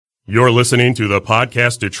You're listening to the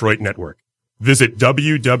Podcast Detroit Network. Visit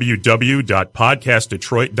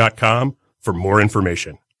www.podcastdetroit.com for more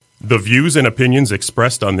information. The views and opinions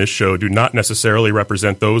expressed on this show do not necessarily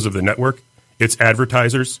represent those of the network, its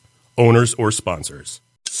advertisers, owners, or sponsors.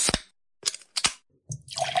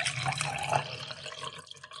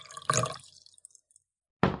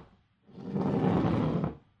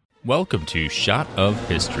 Welcome to Shot of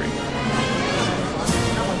History.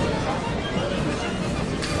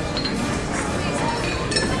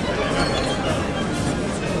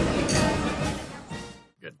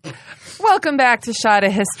 Welcome back to Shot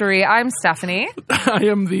of History. I'm Stephanie. I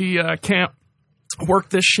am the can't work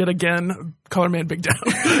this shit again, Color Man Big Down.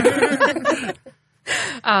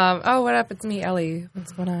 What up? It's me, Ellie.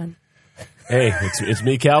 What's going on? Hey, it's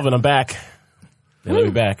me, Calvin. I'm back. They let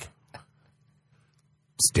me back.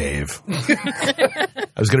 It's Dave. I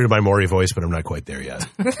was going to do my Maury voice, but I'm not quite there yet.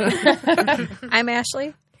 I'm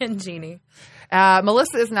Ashley. And Jeannie.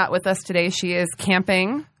 Melissa is not with us today. She is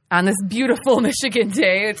camping on this beautiful Michigan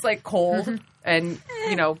day. It's like cold and,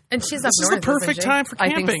 you know. And she's up This is north. the perfect time for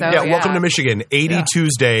camping. I think so. Yeah, welcome to Michigan. 80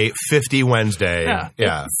 Tuesday, 50 Wednesday.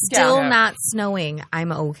 Yeah. Still not snowing.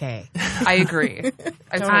 I'm okay. I agree.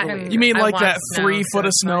 I totally. You mean I like want that snow, 3 foot so of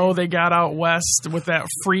it's snow fine. they got out west with that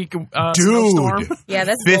freak snowstorm? Dude, Yeah,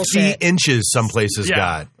 that's 50 bullshit. inches some places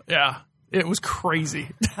got. Yeah. It was crazy.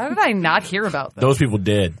 How did I not hear about this? Those people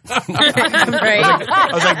did. Right. I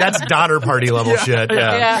was like, that's Donner Party level shit.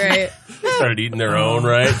 Yeah. Right. Started eating their own,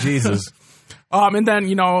 right? Jesus. And then,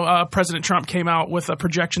 President Trump came out with a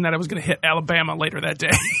projection that it was going to hit Alabama later that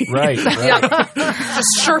day. Right. Just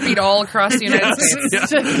sharpied all across the United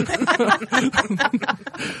States.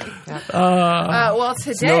 Well,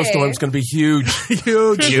 today Snowstorm's going to be huge.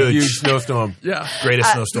 Huge snowstorm. Yeah.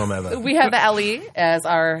 Greatest snowstorm ever. we have Ellie as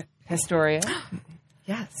our historian.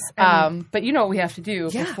 Yes. But you know what we have to do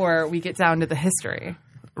before we get down to the history.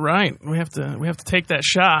 Right. We have to take that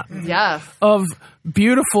shot Yes. of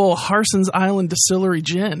beautiful Harson's Island Distillery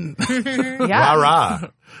gin. Yeah. Rah-rah.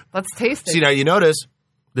 Let's taste it. See, now you notice,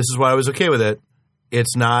 this is why I was okay with it.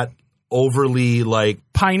 It's not overly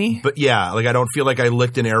Piney. but yeah, I don't feel like I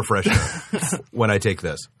licked an air freshener when I take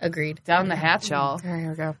this. Agreed. Down the hatch, y'all. All right,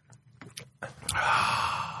 here we go.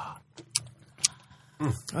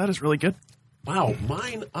 That is really good. Wow,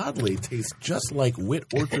 mine oddly tastes just like Wit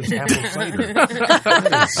Orchard's apple cider.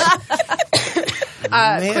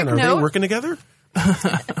 Man, are they working together?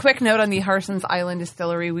 A quick note on the Harson's Island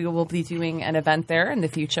Distillery. We will be doing an event there in the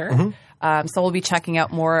future. So we'll be checking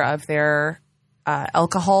out more of their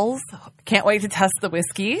alcohols. Can't wait to test the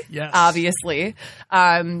whiskey, Yes. obviously.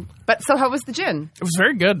 But so how was the gin? It was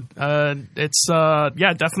very good. It's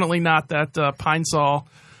definitely not that Pine Sol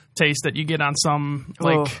taste that you get on some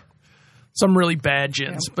some really bad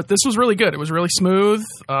gins. But this was really good. It was really smooth.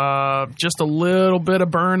 Just a little bit of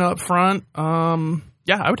burn up front.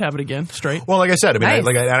 I would have it again, straight. Well, like I said, I mean,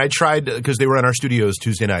 Nice. I tried, because they were in our studios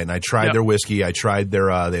Tuesday night, and I tried Yep. their whiskey. I tried their,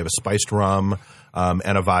 they have a spiced rum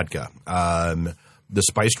and a vodka. The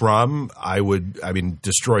spiced rum,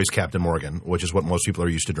 destroys Captain Morgan, which is what most people are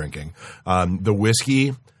used to drinking. The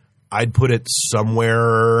whiskey, I'd put it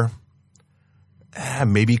somewhere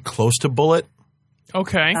maybe close to Bullet.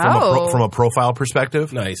 Okay. From a profile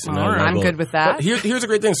perspective. Nice. All right. I'm good with that. But here's a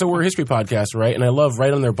great thing. So we're a history podcast, right? And I love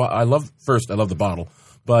right on their I love the bottle.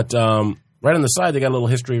 But right on the side, they got a little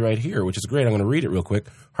history right here, which is great. I'm going to read it real quick.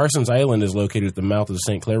 Harson's Island is located at the mouth of the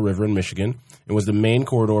St. Clair River in Michigan and was the main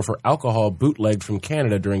corridor for alcohol bootlegged from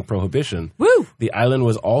Canada during Prohibition. Woo! The island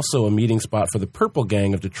was also a meeting spot for the Purple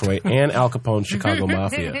Gang of Detroit and Al Capone's Chicago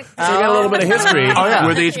Mafia. So you got a little bit of history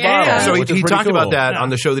with each bottle. So which is he pretty talked cool. about that on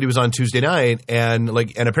the show that he was on Tuesday night, and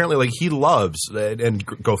apparently he loves, and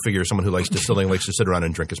go figure, someone who likes distilling likes to sit around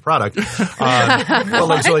and drink his product.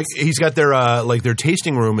 He's got their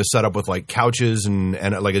tasting room is set up with couches and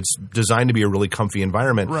it's designed to be a really comfy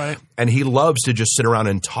environment. Right. And he loves to just sit around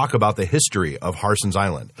and talk about the history of Harson's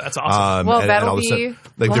Island. That's awesome. Well, and that'll all of a be- sudden,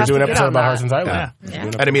 we'll They're have doing to an get episode on about that. Harson's Island.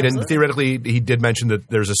 Yeah. And and theoretically, he did mention that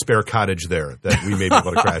there's a spare cottage there that we may be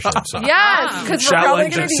able to crash in. So. Yes, because we're Shall probably I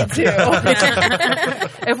going to just- need to.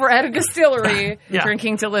 If we're at a distillery, Yeah.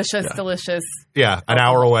 drinking delicious. Yeah, an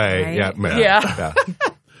hour away. Right. Yeah.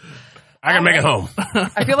 I can make it home.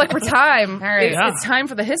 I feel like we're time. All right. It's time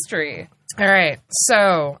for the history. All right.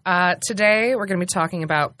 So today we're going to be talking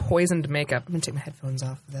about poisoned makeup. I'm going to take my headphones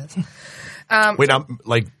off for this. Wait, now,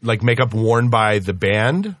 like makeup worn by the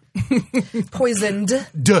band? Poisoned.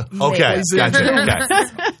 Duh. Okay, gotcha. Okay.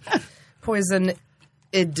 Poison.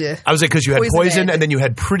 I was like, because you had Poison and then you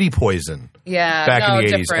had Pretty Poison Yeah. back in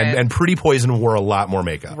the 80s. different. And Pretty Poison wore a lot more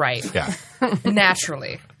makeup. Right. Yeah.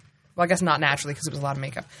 Naturally. Well, I guess not naturally because it was a lot of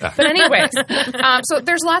makeup. But anyways, so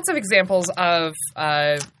there's lots of examples of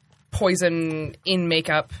poison in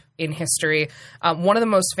makeup in history. One of the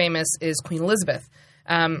most famous is Queen Elizabeth.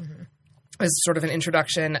 As sort of an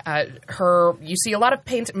introduction, you see a lot of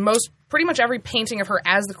pretty much every painting of her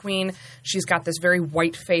as the queen. She's got this very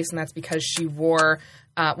white face, and that's because she wore,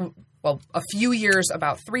 a few years,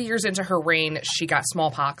 about 3 years into her reign, she got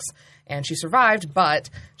smallpox, and she survived, but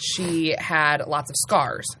she had lots of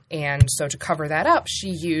scars. And so to cover that up, she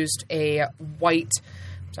used a white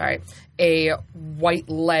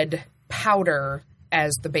lead powder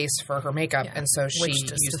as the base for her makeup, and so she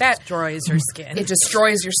used that. Destroys your skin. It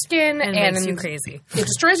destroys your skin and makes you crazy. It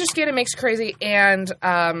destroys your skin and makes you crazy, and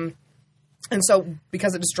so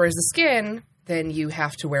because it destroys the skin, then you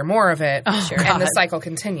have to wear more of it, and the cycle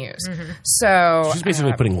continues. So she's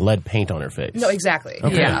basically putting lead paint on her face. No, exactly.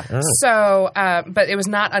 Okay. Yeah. Right. So, but it was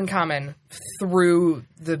not uncommon through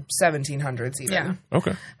the 1700s even. Yeah.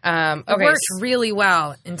 Okay. It worked really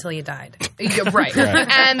well until you died. Yeah, right.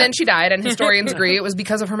 And then she died, and historians agree it was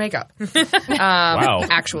because of her makeup. Wow.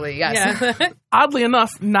 Actually, yes. Yeah. Oddly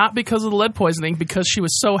enough, not because of the lead poisoning, because she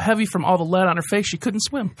was so heavy from all the lead on her face, she couldn't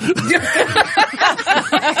swim.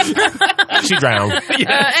 She drowned.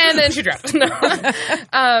 And then she drowned. No.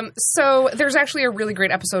 So there's actually a really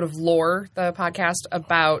great episode of Lore, the podcast,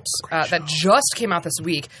 about that just came out this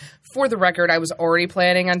week. For the record, I was already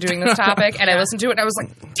planning on doing this topic, and I listened to it, and I was like,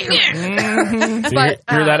 damn it. So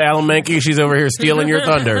you're that Alan Mankey? She's over here stealing your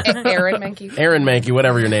thunder. Aaron Mankey. Aaron Mankey,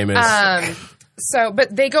 whatever your name is.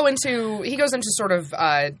 But he goes into sort of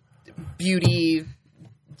beauty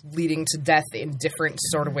leading to death in different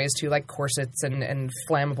sort of ways too, like corsets and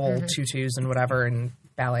flammable tutus and whatever, and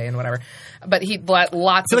ballet and whatever. But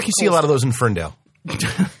lots. I feel like you see a lot of those in Ferndale.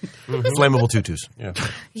 Flammable tutus.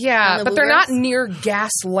 Yeah, but they're not near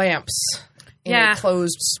gas lamps in Yeah. a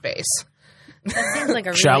closed space. That seems like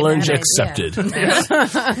a really Challenge bad accepted.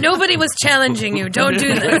 idea. Nobody was challenging you. Don't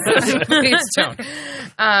do this. Please don't.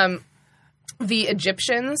 The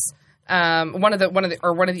Egyptians, one of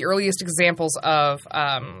the earliest examples of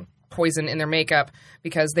poison in their makeup,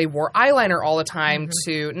 because they wore eyeliner all the time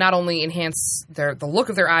to not only enhance the look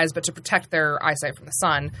of their eyes, but to protect their eyesight from the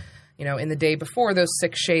sun. You know, in the day before those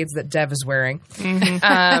 6 shades that Dev is wearing.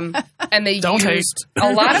 And they used,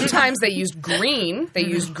 a lot of times they used green. They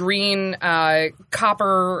used green,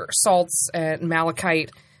 copper salts and malachite.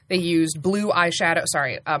 They used blue eyeshadow,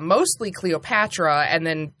 mostly Cleopatra, and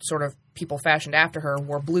then sort of people fashioned after her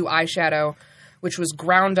wore blue eyeshadow, which was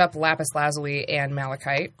ground up lapis lazuli and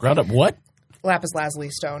malachite. Ground up what? Lapis lazuli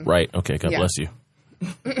stone. Right. Okay. God bless you.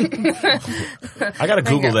 I gotta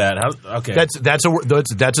Google that. Okay,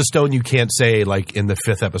 that's a stone you can't say like in the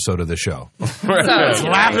 5th episode of the show.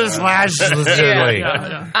 Lapis lazuli.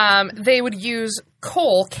 They would use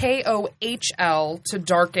kohl, Kohl, to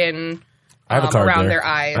darken I have a card around there. their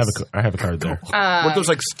eyes. I have a card there. Weren't those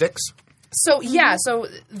like sticks? So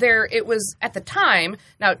it was at the time.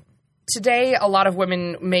 Now today, a lot of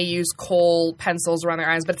women may use kohl pencils around their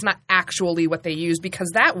eyes, but it's not actually what they use, because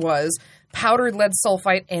that was powdered lead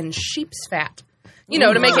sulfite and sheep's fat. You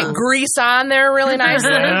know, to make it grease on there really nicely.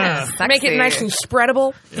 Make it nice and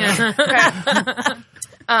spreadable.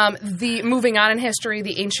 Okay. Moving on in history,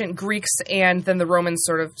 the ancient Greeks and then the Romans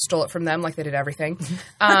sort of stole it from them, like they did everything.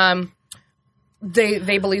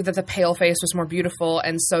 They believed that the pale face was more beautiful,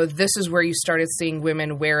 and so this is where you started seeing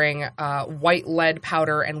women wearing white lead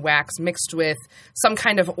powder and wax mixed with some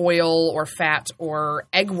kind of oil or fat or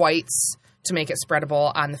egg whites to make it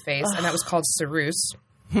spreadable on the face, and that was called ceruse.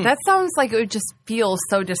 That sounds like it would just feel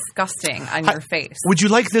so disgusting on your face. Would you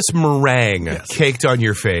like this meringue caked on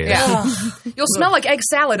your face? Yeah. You'll smell like egg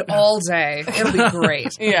salad all day. It'll be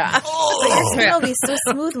great. Yeah. Your skin will be so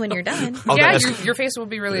smooth when you're done. Your face will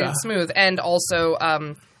be really smooth, and also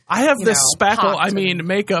I have this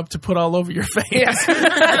makeup to put all over your face. Yeah.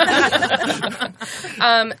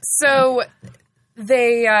 So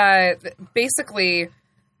they basically,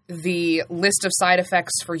 the list of side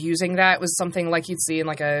effects for using that was something like you'd see in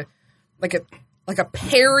like a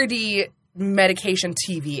parody medication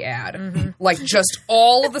TV ad, like just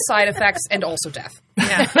all of the side effects and also death.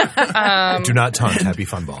 Yeah. Do not taunt Happy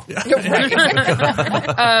Fun Ball.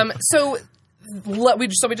 Right. So we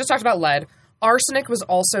just talked about lead. Arsenic was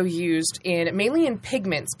also used mainly in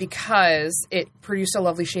pigments because it produced a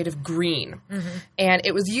lovely shade of green. And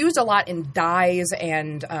it was used a lot in dyes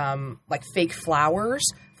and like fake flowers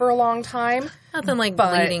for a long time. Nothing like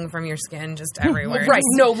But- bleeding from your skin just everywhere. Right.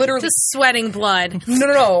 No, literally. Just sweating blood.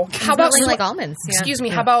 No. How about Smelling like almonds. Excuse me.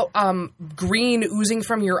 How about green oozing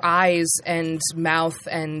from your eyes and mouth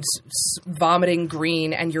and vomiting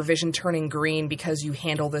green and your vision turning green because you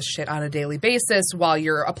handle this shit on a daily basis while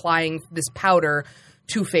you're applying this powder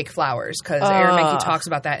to fake flowers? Because Aaron Mahnke talks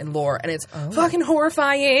about that in lore, and it's fucking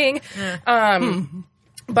horrifying.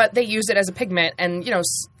 But they used it as a pigment, and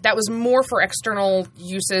that was more for external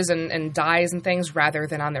uses and dyes and things rather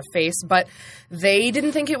than on their face. But they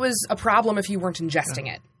didn't think it was a problem if you weren't ingesting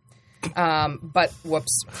it. But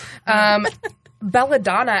whoops.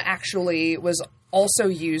 Belladonna actually was also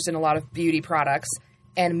used in a lot of beauty products,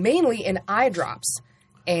 and mainly in eye drops.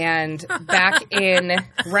 And back in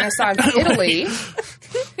Renaissance Italy,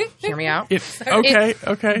 hear me out.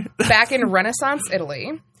 Okay. Back in Renaissance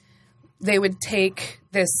Italy, they would take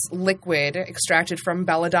this liquid extracted from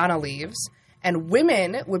belladonna leaves, and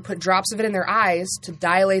women would put drops of it in their eyes to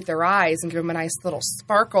dilate their eyes and give them a nice little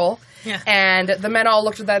sparkle. Yeah. And the men all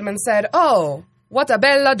looked at them and said, "Oh, what a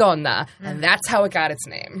bella donna." And that's how it got its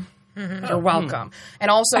name. You're welcome. And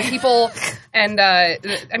also people,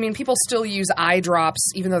 people still use eye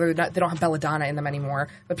drops, even though they don't have belladonna in them anymore.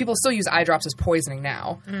 But people still use eye drops as poisoning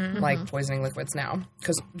now, like poisoning liquids now.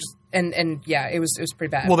 It was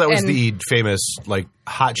pretty bad. Well, that was the famous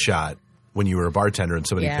hot shot when you were a bartender and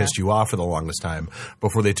somebody pissed you off for the longest time.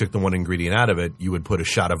 Before they took the one ingredient out of it, you would put a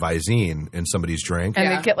shot of Visine in somebody's drink. And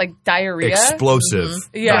they'd get diarrhea. Explosive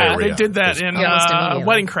diarrhea. They did that in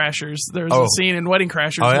Wedding Crashers. There's a scene in Wedding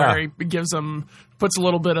Crashers where he gives them, puts a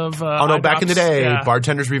little bit of back in the day,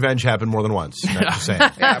 Bartender's Revenge happened more than once. I'm just saying.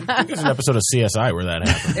 I think there's an episode of CSI where that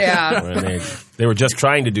happened. Yeah. When they were just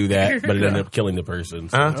trying to do that, but it ended up killing the person.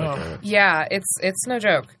 So Yeah, it's no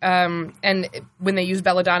joke. And when they use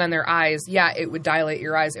belladonna in their eyes, it would dilate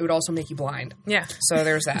your eyes. It would also make you blind. Yeah. So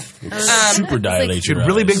there's that. super dilate You your had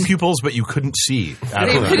really eyes. big pupils, but you couldn't see.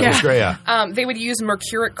 It was great, yeah. They would use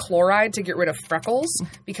mercuric chloride to get rid of freckles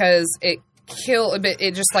because it kills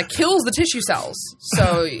the tissue cells.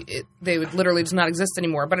 So they would literally just not exist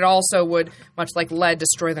anymore. But it also would, much like lead,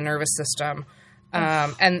 destroy the nervous system.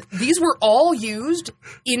 And these were all used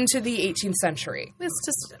into the 18th century. It's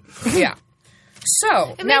just Yeah.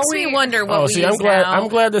 So it makes me wonder what we use I'm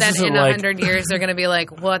glad this then isn't in 100 years they're going to be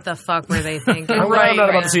like, what the fuck were they thinking? I'm glad I'm not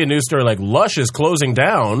about to see a news story like Lush is closing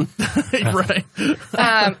down. Right.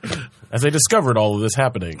 As they discovered all of this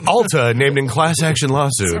happening. Ulta named in class action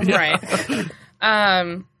lawsuit. Right.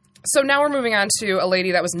 So now we're moving on to a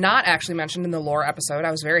lady that was not actually mentioned in the lore episode.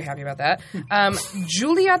 I was very happy about that.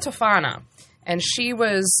 Julia Tofana. And she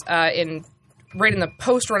was right in the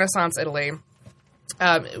post-Renaissance Italy.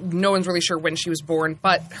 No one's really sure when she was born,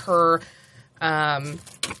 but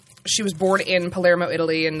she was born in Palermo,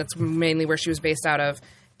 Italy, and that's mainly where she was based out of.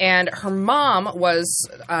 And her mom was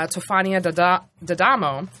Tofania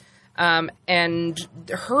d'Adamo, and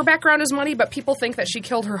her background is muddy, but people think that she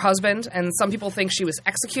killed her husband, and some people think she was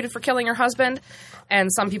executed for killing her husband,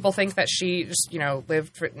 and some people think that she just,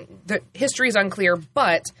 lived. The history is unclear,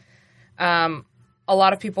 but a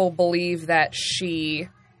lot of people believe that she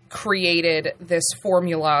created this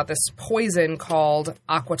formula, this poison called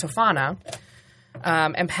aqua tofana,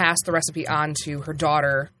 and passed the recipe on to her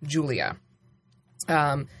daughter, Julia.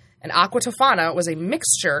 And aqua tofana was a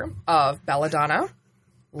mixture of belladonna,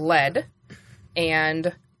 lead,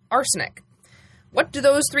 and arsenic. What do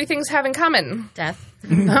those three things have in common? Death.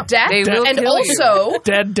 Death, They will and kill you. also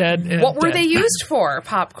Dead. And what were dead. they used for?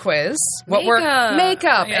 Pop quiz. What were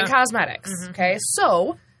makeup and cosmetics? Okay,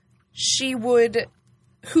 so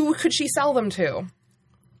who could she sell them to?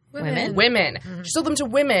 Women. She sold them to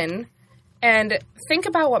women. And think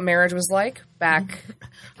about what marriage was like back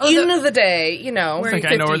in the day, I think 50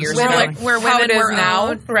 I know where this years is ago. going. where How women it is were now.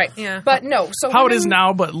 owned. Right. Yeah. But no. So How it women- is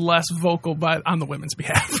now, but less vocal on the women's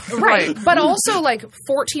behalf. Right. But also,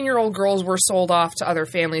 14-year-old girls were sold off to other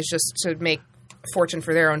families just to make a fortune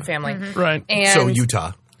for their own family. Right. And, So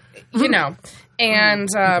Utah. And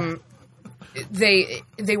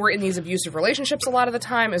they were in these abusive relationships a lot of the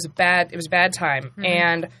time. It was a bad time.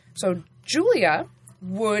 And so Julia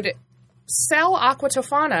would sell aqua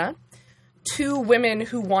tofana to women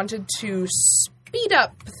who wanted to speed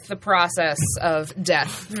up the process of death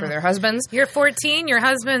for their husbands. You're 14, your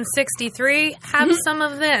husband's 63. Have some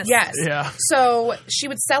of this. Yes. Yeah. So she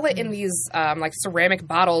would sell it in these ceramic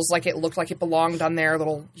bottles, like it looked like it belonged on their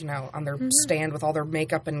little, on their stand with all their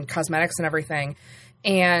makeup and cosmetics and everything.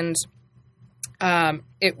 And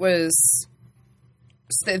it was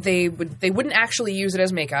they wouldn't actually use it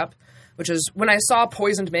as makeup. It which is when I saw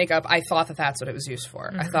poisoned makeup, I thought that that's what it was used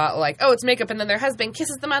for. I thought like, oh, it's makeup, and then their husband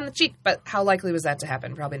kisses them on the cheek. But how likely was that to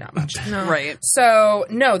happen? Probably not much. Right. So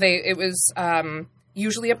no, it was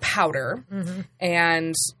usually a powder,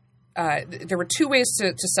 and there were two ways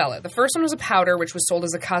to sell it. The first one was a powder, which was sold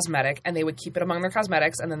as a cosmetic, and they would keep it among their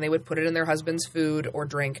cosmetics, and then they would put it in their husband's food or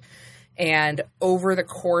drink. And over the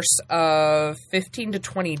course of 15 to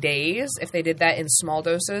 20 days, if they did that in small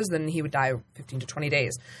doses, then he would die 15 to 20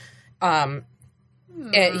 days. He'd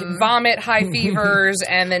vomit, high fevers,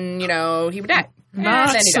 and then, he would die. Not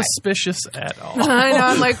And then he died. suspicious at all. I know.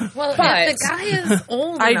 I'm like, Well, But- if the guy is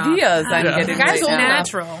old ideas I'm Yeah. getting. The guy's right old now. enough.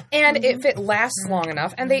 natural. And if it lasts long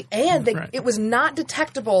enough, and it was not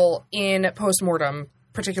detectable in postmortem,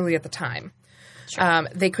 particularly at the time.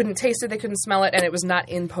 They couldn't taste it, they couldn't smell it, and it was not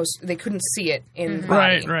in post. They couldn't see it in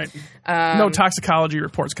body. Right. No toxicology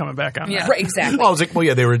reports coming back on that. Right, exactly. Well, I was like,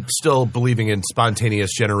 they were still believing in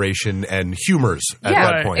spontaneous generation and humors at Yeah,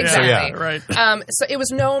 that Right, point. exactly. So yeah, Right. So it was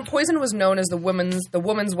known. Poison was known as the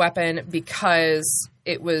woman's weapon because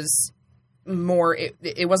it was more.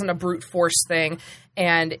 It wasn't a brute force thing,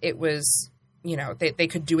 and it was. They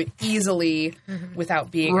could do it easily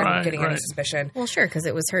without getting any suspicion. Well, sure, because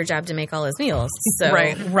it was her job to make all his meals. So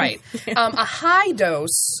Right. A high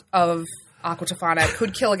dose of aqua tofana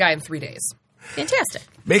could kill a guy in 3 days. fantastic.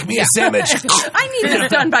 make me a sandwich. I need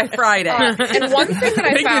this done by Friday. And one thing that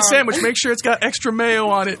I Make me a found, sandwich. Make sure it's got extra mayo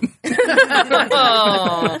on it.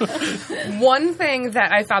 one thing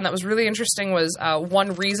that I found that was really interesting was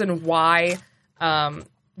one reason why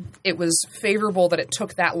it was favorable that it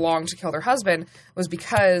took that long to kill their husband was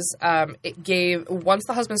because once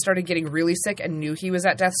the husband started getting really sick and knew he was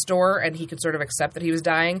at death's door and he could sort of accept that he was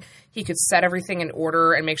dying, he could set everything in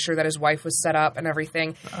order and make sure that his wife was set up and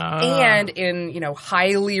everything. And in,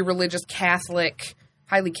 highly religious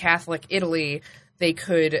highly Catholic Italy, they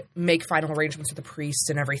could make final arrangements with the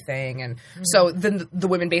priest and everything. And so then the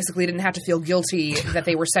women basically didn't have to feel guilty that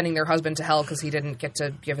they were sending their husband to hell because he didn't get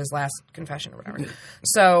to give his last confession or whatever.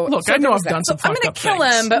 So Look, so I know there I've was done some I'm fucked going up to kill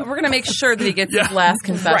things. him, but we're going to make sure that he gets his last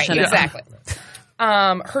confession. Right, exactly.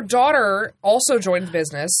 Her daughter also joined the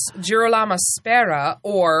business, Girolama Spera,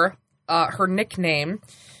 or her nickname,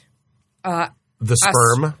 The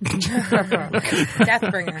sperm.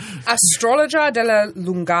 Deathbringer. Astrologia della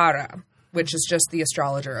Lungara, which is just the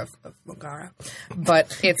astrologer of Lungara.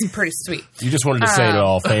 But it's pretty sweet. You just wanted to say it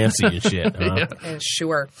all fancy and shit. Huh? And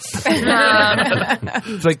sure.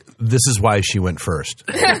 It's like, this is why she went first.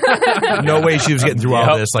 No way she was getting through all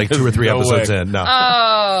Yep. this like 2 or 3 No episodes way. in. No.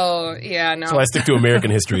 Oh, yeah, no. So I stick to American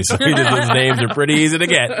history. So those names are pretty easy to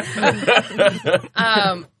get.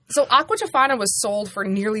 So aqua tofana was sold for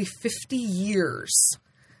nearly 50 years,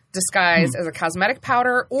 disguised as a cosmetic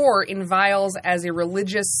powder or in vials as a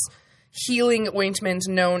religious healing ointment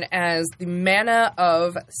known as the manna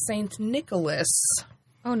of Saint Nicholas.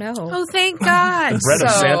 Oh, no. Oh, thank God. Bread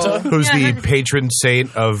of Santa? Who's the patron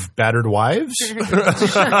saint of battered wives? Well,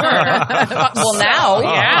 now,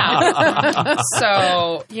 yeah.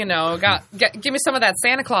 So, give me some of that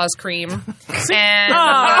Santa Claus cream, and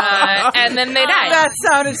then they die. That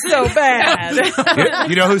sounded so bad.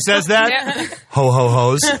 You know who says that? Yeah. Ho ho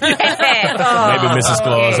hos. Maybe Mrs.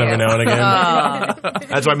 Claus every now and again.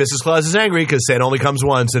 That's why Mrs. Claus is angry, because Santa only comes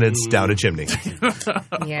once and it's down a chimney.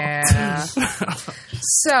 Yeah.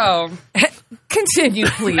 So, Continue,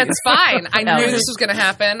 please. it's fine. I knew this was going to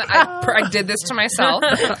happen. I did this to myself.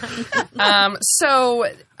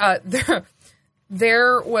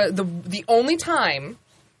 There was the only time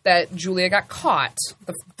that Julia got caught,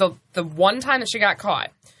 the one time that she got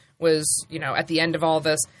caught was, at the end of all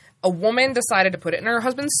this, a woman decided to put it in her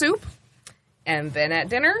husband's soup. And then at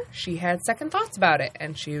dinner, she had second thoughts about it.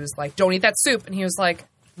 And she was like, don't eat that soup. And he was like,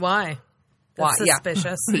 Why? why? That's Yeah.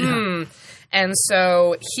 suspicious. And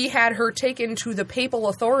so he had her taken to the papal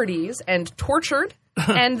authorities and tortured.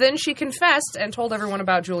 And then she confessed and told everyone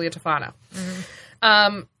about Julia Tofana.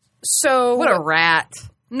 So What a rat.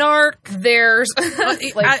 Narc. there's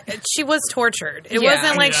She was tortured. It Yeah.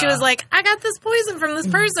 wasn't like she was like, I got this poison from this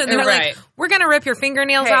person. They're Right. like, we're going to rip your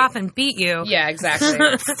fingernails Hey. off and beat you. yeah, exactly.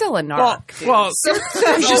 Still a narc. Well,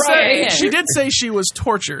 Right. she did say she was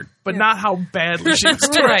tortured, but not how badly she was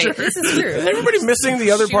tortured. Right. This is true. Is everybody missing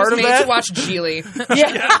the other She part was of made that? to watch Geely.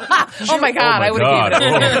 Oh my God, I would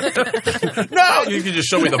have given it. No, you can just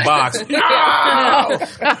show me the box. No.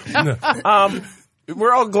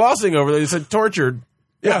 We're all glossing over that. You said tortured.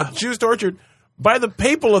 Yeah, she was tortured. by the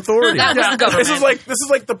papal authority. That was the government. This is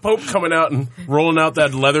like the Pope coming out and rolling out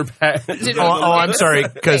that leather pack. I'm sorry,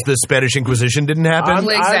 because the Spanish Inquisition didn't happen.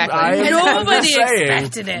 Exactly. Nobody just saying,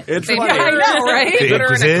 expected it. It's They- funny. I know, right? The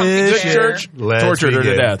Inquisition. church Let's tortured her to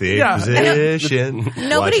begin. death. The Yeah. Inquisition.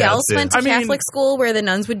 Nobody Watch out, else Sid. went to I mean- Catholic school where the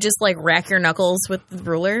nuns would just like rack your knuckles with the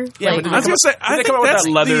ruler. Yeah, Like, but I was gonna say, I did they think come out with that's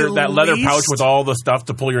that leather the pouch least- with all the stuff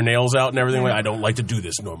to pull your nails out and everything? Like, I don't like to do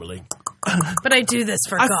this normally. But I do this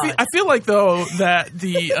for God. I feel like though that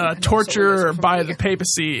the torture by the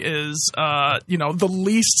papacy is the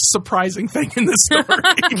least surprising thing in this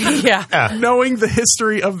story. Yeah. Knowing the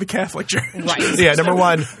history of the Catholic Church. Right. Yeah, number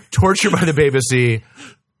one, torture by the papacy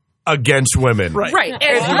against women. Right. Right.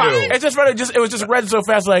 And, It's just funny. It was just read so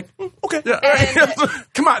fast. Like, okay.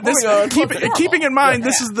 Come on, this, Moving on. keeping in mind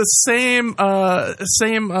this is the same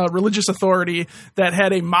religious authority that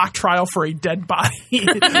had a mock trial for a dead body.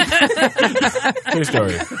 True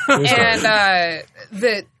story. and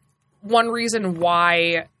the one reason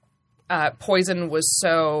why poison was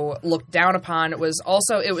so looked down upon was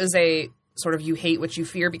also it was a sort of you hate what you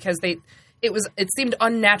fear because it seemed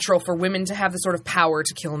unnatural for women to have the sort of power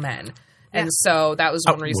to kill men. And so that was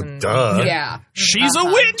one reason. duh. Yeah. She's a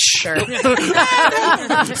witch. Sure. So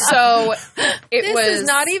it this was is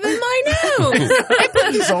not even my nose.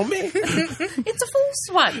 He's on me. it's a false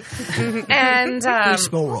one. And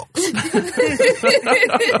Smell rocks.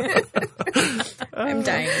 I'm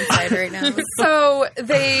dying inside right now. so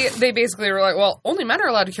they basically were like, well, only men are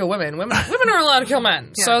allowed to kill women. Women are allowed to kill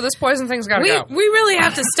men. So this poison thing's got to We go. really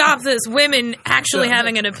have to stop this. Women actually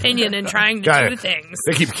having an opinion and trying to Got do it. things.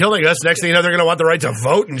 They keep killing us. Next thing you know, they're going to want the right to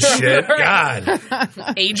vote and shit. God.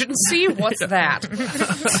 Agency? What's that?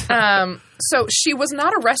 So she was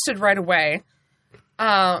not arrested right away,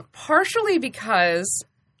 partially because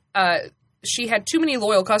she had too many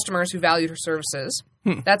loyal customers who valued her services.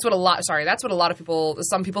 That's what a lot of people,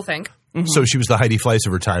 some people think. So she was the Heidi Fleiss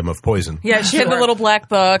of her time of poison. Yeah, she had the little black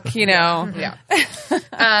book, Yeah.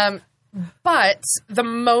 But the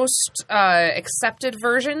most accepted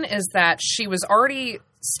version is that she was already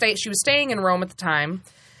she was staying in Rome at the time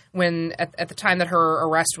when at the time that her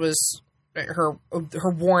arrest was her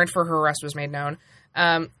warrant for her arrest was made known,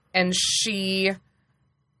 and she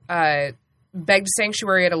begged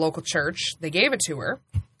sanctuary at a local church. They gave it to her,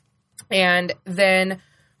 and then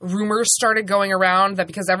rumors started going around that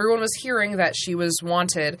because everyone was hearing that she was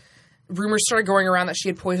wanted, rumors started going around that she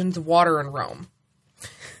had poisoned the water in Rome.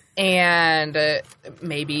 And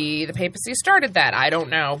maybe the papacy started that. I don't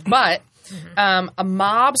know. But a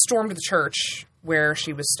mob stormed the church where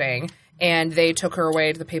she was staying, and they took her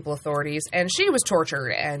away to the papal authorities, and she was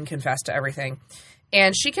tortured and confessed to everything.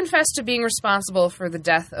 And she confessed to being responsible for the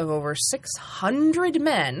death of over 600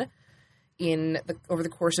 men over the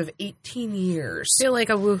course of 18 years. I feel like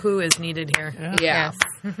a woohoo is needed here. Yeah.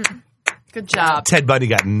 Good job. Ted Bundy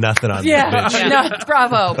got nothing on that bitch. No,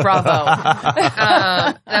 bravo.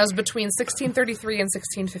 That was between 1633 and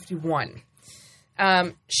 1651.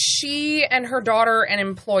 She and her daughter and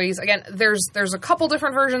employees. Again, there's a couple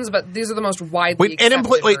different versions, but these are the most widely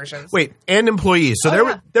accepted versions. And employees. So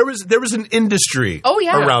there was an industry Oh,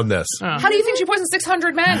 yeah. around this. How do you think she poisoned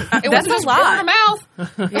 600 men? It That's wasn't just a lot. word of mouth.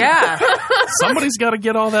 Yeah. Somebody's got to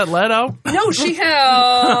get all that lead out. No, she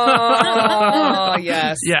oh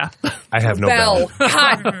yes. Yeah. I have no Bell. bell.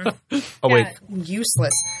 God. Oh wait,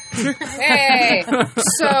 Useless. Hey.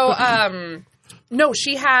 So, no,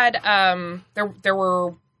 she had, there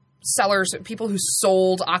were sellers, people who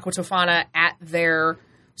sold Aqua Tofana at their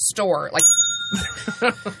store. Like,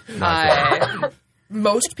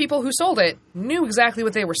 most people who sold it knew exactly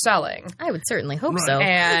what they were selling. I would certainly hope so.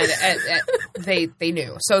 And they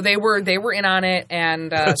knew. So they were in on it.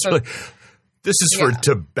 And so this is for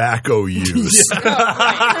tobacco use.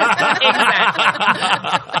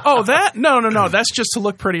 Oh, that? No. That's just to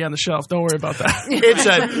look pretty on the shelf. Don't worry about that. It's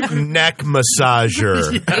a neck massager.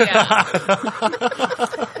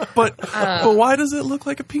 But why does it look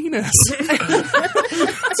like a penis?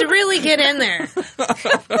 To really get in there.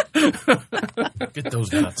 Get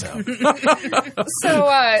those nuts out.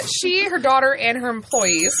 So she, her daughter, and her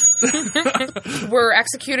employees were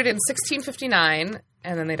executed in 1659,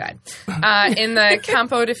 and then they died in the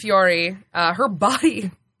Campo de Fiori. Her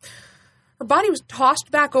body was tossed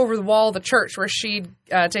back over the wall of the church where she'd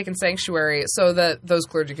taken sanctuary, so that those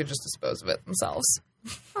clergy could just dispose of it themselves.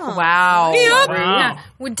 Wow. Yeah,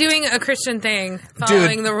 we're doing a Christian thing,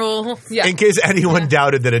 following the rules. Yeah. In case anyone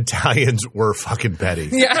doubted that Italians were fucking petty.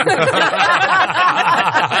 Yeah.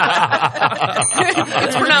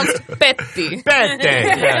 It's pronounced Betty.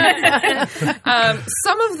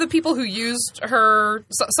 Some of the people who used her,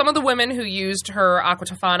 some of the women who used her Aqua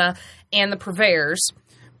Tofana and the purveyors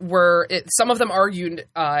some of them argued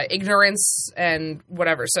ignorance and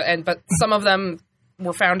whatever. But some of them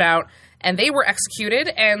were found out and they were executed,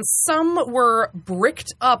 and some were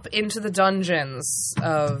bricked up into the dungeons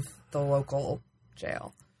of the local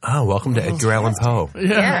jail. Oh, welcome to Edgar Allan Poe.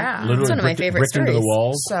 Yeah. Literally That's one of my favorite bricked into stories. the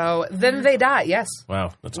walls. So then they die. Yes.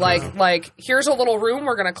 Wow, that's crazy. Like here's a little room.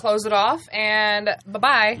 We're gonna close it off, and bye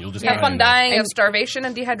bye. You'll just Have die fun in there. dying of starvation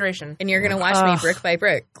and dehydration. And you're going to watch me brick by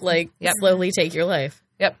brick, slowly take your life.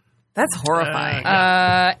 Yep. That's horrifying.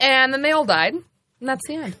 And then they all died, and that's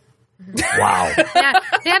the end. Wow. Yeah,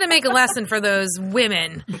 they had to make a lesson for those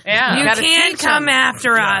women. Yeah. You Gotta can't teach come them.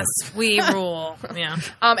 after us. We rule. Yeah.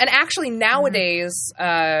 And actually, nowadays,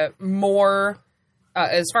 more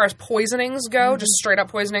as far as poisonings go, just straight up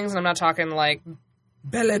poisonings, and I'm not talking like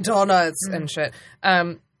belladonna and shit.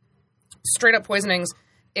 Straight up poisonings.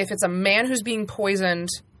 If it's a man who's being poisoned,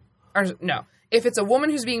 if it's a woman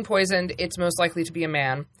who's being poisoned, it's most likely to be a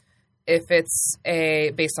man. If it's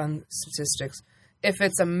based on statistics, if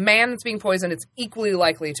it's a man that's being poisoned, it's equally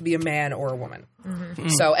likely to be a man or a woman.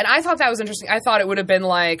 So, and I thought that was interesting. I thought it would have been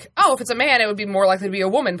like, oh, if it's a man, it would be more likely to be a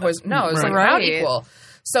woman poisoned. No, it was like not equal.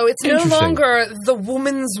 So it's no longer the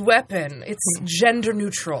woman's weapon. It's gender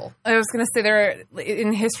neutral. I was going to say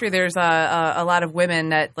in history there's a lot of women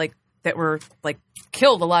that were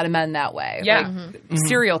killed a lot of men that way. Yeah.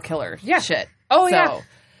 Serial killer shit. Oh, So, yeah.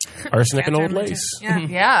 Arsenic and old lace.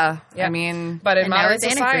 Yeah. I mean, But in And now modern it's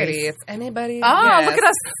society, antifreeze. it's anybody. look at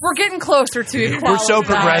us. We're getting closer to equality. We're so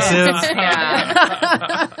progressive.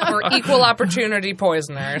 Yeah. We're equal opportunity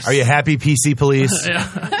poisoners. Are you happy, PC police?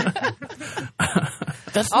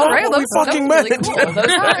 That's All not right, what we that's fucking really meant. cool. That was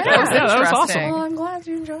that was awesome. interesting. Well, I'm glad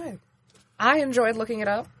you enjoyed. I enjoyed looking it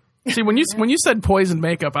up. See, when you said poison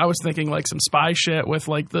makeup, I was thinking like some spy shit with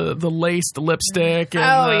like the laced lipstick. And,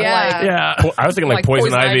 yeah. I was thinking like Like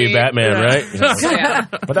Poison Poison Ivy, Ivy. Batman, right? Yeah.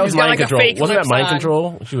 But that was He's got, mind like, a control. fake Wasn't that lip mind sign.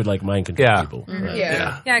 control? She would like mind control Yeah. people.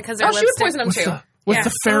 Yeah. Yeah, because Oh, she would poison them too. With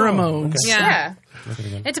the pheromones. Yeah. Yeah.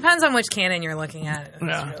 It depends on which canon you're looking at. It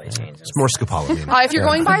Yeah. really changes. It's more scopolamine. If you're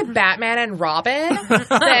going by Batman and Robin,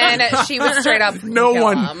 then she would straight up No kill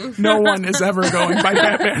one him. is ever going by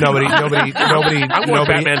Batman. Nobody, I'm going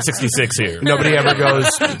Batman 66 here. nobody ever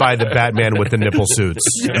goes by the Batman with the nipple suits.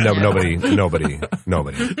 No, nobody. All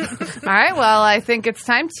right. Well, I think it's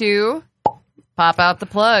time to pop out the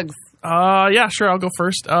plugs. Yeah, sure. I'll go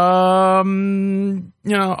first.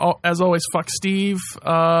 As always, fuck Steve.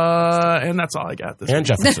 And that's all I got this And week.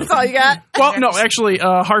 Jefferson. That's all you got. Well, no, actually,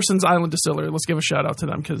 Harson's Island Distillery. Let's give a shout out to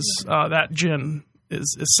them because that gin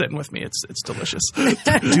is sitting with me. It's delicious. Dude,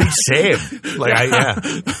 same.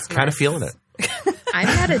 Kind of feeling it. I'm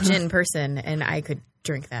not a gin person, and I could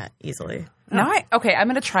drink that easily. I'm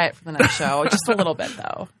going to try it for the next show. Just a little bit,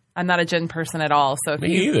 though. I'm not a gin person at all. So if Me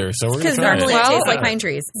you either. So we're Because gonna try normally it. it tastes Well, like pine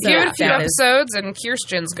trees. So Give it a few that is- episodes, and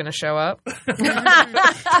Kirsten's going to show up.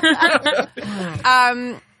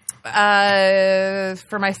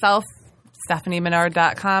 For myself,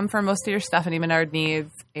 StephanieMenard.com for most of your Stephanie Menard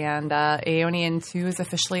needs. And Aeonian 2 is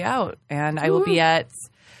officially out. And I will be at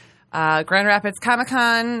Grand Rapids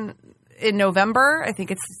Comic-Con in November. I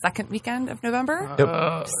think it's the second weekend of November. Is it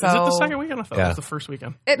the second weekend? I thought it Yeah. was the first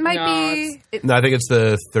weekend. It might No, be. No, I think it's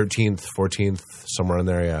the 13th, 14th, somewhere in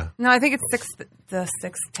there, yeah. No, I think it's the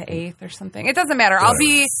 6th to 8th or something. It doesn't matter. I'll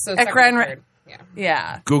be So at second Grand or Rapids. third. Yeah.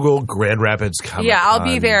 Yeah. Google Grand Rapids Comic. Yeah, I'll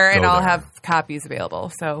be there and Go I'll there. have copies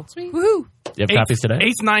available. So, Sweet. woohoo. You have copies today?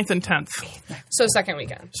 8th, 9th, and 10th. So second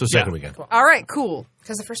weekend. So second weekend. All right, cool.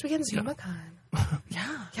 Because the first weekend is YomaCon.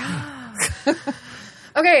 Yeah.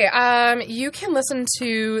 Okay, you can listen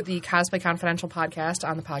to the Cosplay Confidential podcast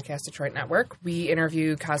on the Podcast Detroit Network. We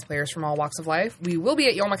interview cosplayers from all walks of life. We will be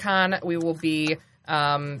at YomaCon. We will be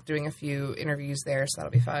doing a few interviews there, so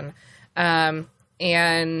that'll be fun.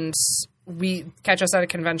 And we catch us at a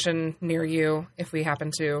convention near you if we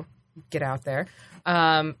happen to get out there.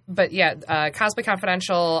 But yeah, Cosplay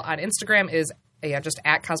Confidential on Instagram is just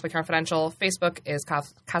at Cosplay Confidential. Facebook is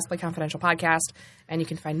Cosplay Confidential Podcast. And you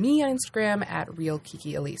can find me on Instagram at Real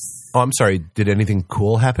Kiki Elise. Oh, I'm sorry. Did anything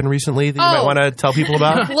cool happen recently that you might want to tell people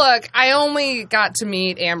about? Look, I only got to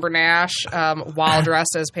meet Amber Nash while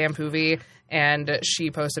dressed as Pam Poovey. And she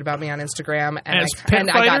posted about me on Instagram. And, As Pit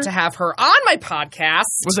I Fighter? got to have her on my podcast.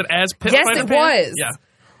 Was it as Pit Yes, Fighter it Pam? was. Yeah.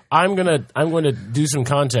 I'm gonna do some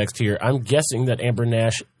context here. I'm guessing that Amber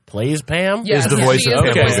Nash plays Pam. Yes, Is the voice she of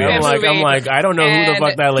is Pam. the voice of Okay, Pam I'm like, I don't know who the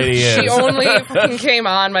fuck that lady is. She only fucking came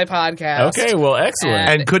on my podcast. Okay, well, excellent.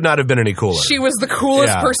 And could not have been any cooler. She was the coolest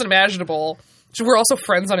Yeah. person imaginable. We're also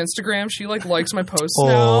friends on Instagram. She likes my posts Oh.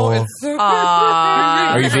 now. It's so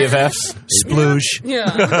Are you BFFs? Sploosh. yeah,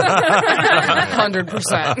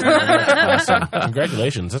 100%.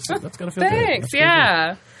 Congratulations. That's gonna feel good. Thanks.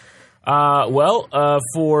 Yeah.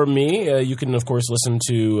 For me, you can, of course, listen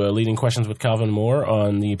to Leading Questions with Calvin Moore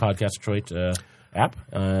on the Podcast Detroit app.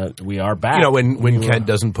 We are back. You know, when Kent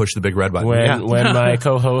doesn't push the big red button. When my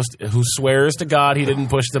co-host, who swears to God he didn't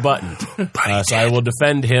push the button, so I will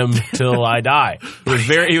defend him till I die.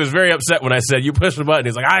 He was very upset when I said, you pushed the button.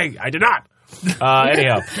 He's like, I did not.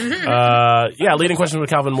 Leading Questions with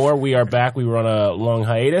Calvin Moore. We are back. We were on a long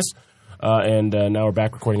hiatus. And now we're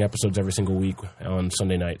back recording episodes every single week on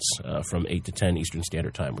Sunday nights from 8 to 10 Eastern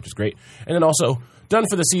Standard Time, which is great. And then also done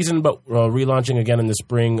for the season, but relaunching again in the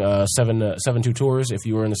spring, 7-2 Tours. If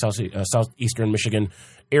you are in the southeastern Michigan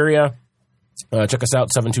area, check us out,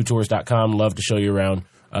 72tours.com. Love to show you around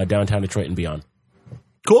downtown Detroit and beyond.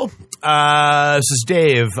 Cool. This is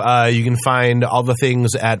Dave. You can find all the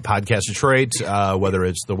things at Podcast Detroit, whether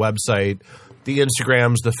it's the website, the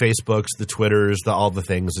Instagrams, the Facebooks, the Twitters, all the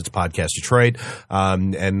things. It's Podcast Detroit,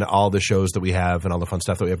 and all the shows that we have and all the fun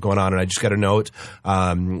stuff that we have going on. And I just got to note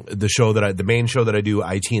the main show that I do,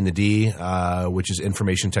 IT in the D, which is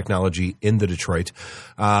information technology in the Detroit,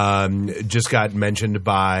 just got mentioned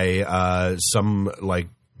by some like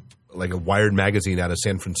a Wired magazine out of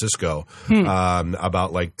San Francisco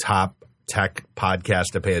about like top tech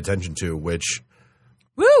podcast to pay attention to, which.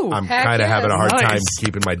 Woo! I'm kind of having a hard time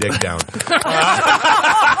keeping my dick down.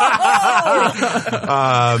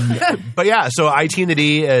 But yeah, so IT in the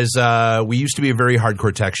D is, we used to be a very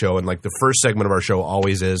hardcore tech show, and like the first segment of our show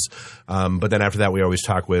always is. But then after that, we always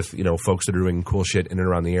talk with, folks that are doing cool shit in and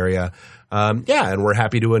around the area. And we're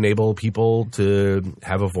happy to enable people to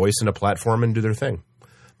have a voice and a platform and do their thing.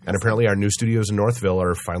 And apparently our new studios in Northville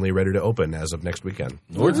are finally ready to open as of next weekend.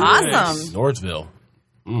 Awesome. Northville.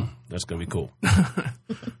 That's going to be cool.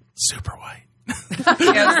 Super white.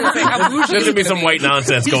 There's There's going to be some white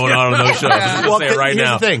nonsense going on those shows. I'm just saying right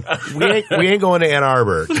now. Here's the thing. We ain't going to Ann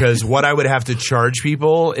Arbor, because what I would have to charge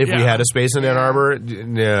people if we had a space in Ann Arbor,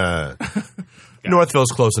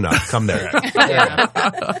 Northville's close enough. Come there.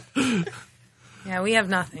 Yeah, we have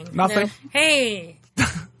nothing. Nothing? No. Hey.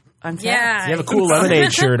 Yeah. You have a cool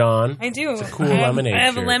lemonade shirt on. I do. It's a cool lemonade I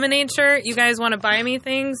have shirt. a lemonade shirt. You guys want to buy me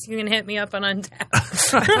things? You can hit me up on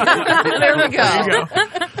Untapped. There we go.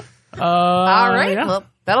 All right. Yeah. Well,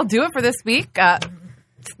 that'll do it for this week.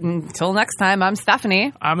 Until next time, I'm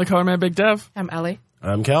Stephanie. I'm the color man, Big Dev. I'm Ellie.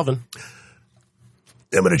 I'm Calvin.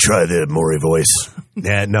 I'm going to try the Maury voice.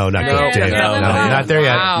 No, not No, Dave. no, Not there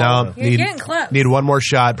yet. Wow. No, You're getting close. need one more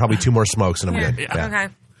shot, probably 2 more smokes, and I'm good. Okay.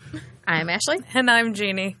 I'm Ashley. And I'm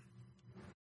Jeannie.